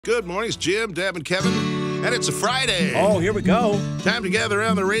Good morning, it's Jim, Deb, and Kevin, and it's a Friday. Oh, here we go. Time to gather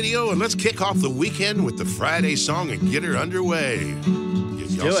around the radio, and let's kick off the weekend with the Friday song and get her underway.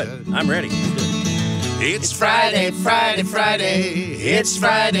 Let's do it. I'm ready. It's Friday, Friday, Friday. It's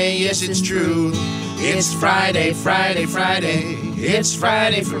Friday, yes, it's true. It's Friday, Friday, Friday. It's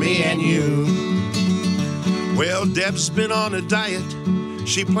Friday for me and you. Well, Deb's been on a diet.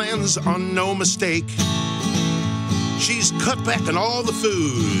 She plans on no mistake. She's cut back on all the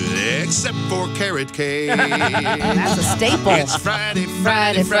food except for carrot cake. That's a staple. It's Friday,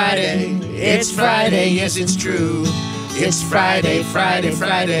 Friday, Friday. It's Friday, yes, it's true. It's Friday, Friday,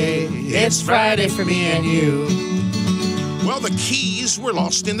 Friday. It's Friday for me and you. Well, the keys were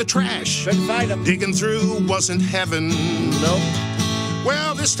lost in the trash. Couldn't find them. Digging through wasn't heaven. Nope.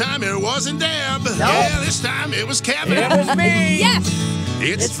 Well, this time it wasn't Deb. Nope. Yeah, this time it was Kevin. It was me. Yes.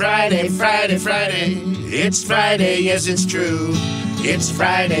 It's Friday, Friday, Friday. It's Friday, yes, it's true. It's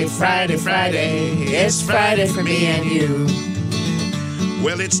Friday, Friday, Friday. It's Friday for me and you.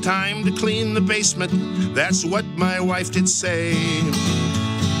 Well, it's time to clean the basement. That's what my wife did say.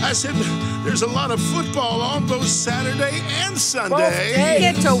 I said, there's a lot of football on both Saturday and Sunday.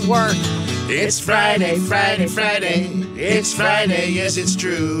 Get to work. It's Friday, Friday, Friday. It's Friday, yes, it's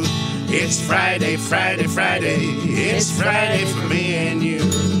true. It's Friday, Friday, Friday. It's Friday for me and you.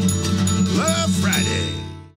 Love Friday.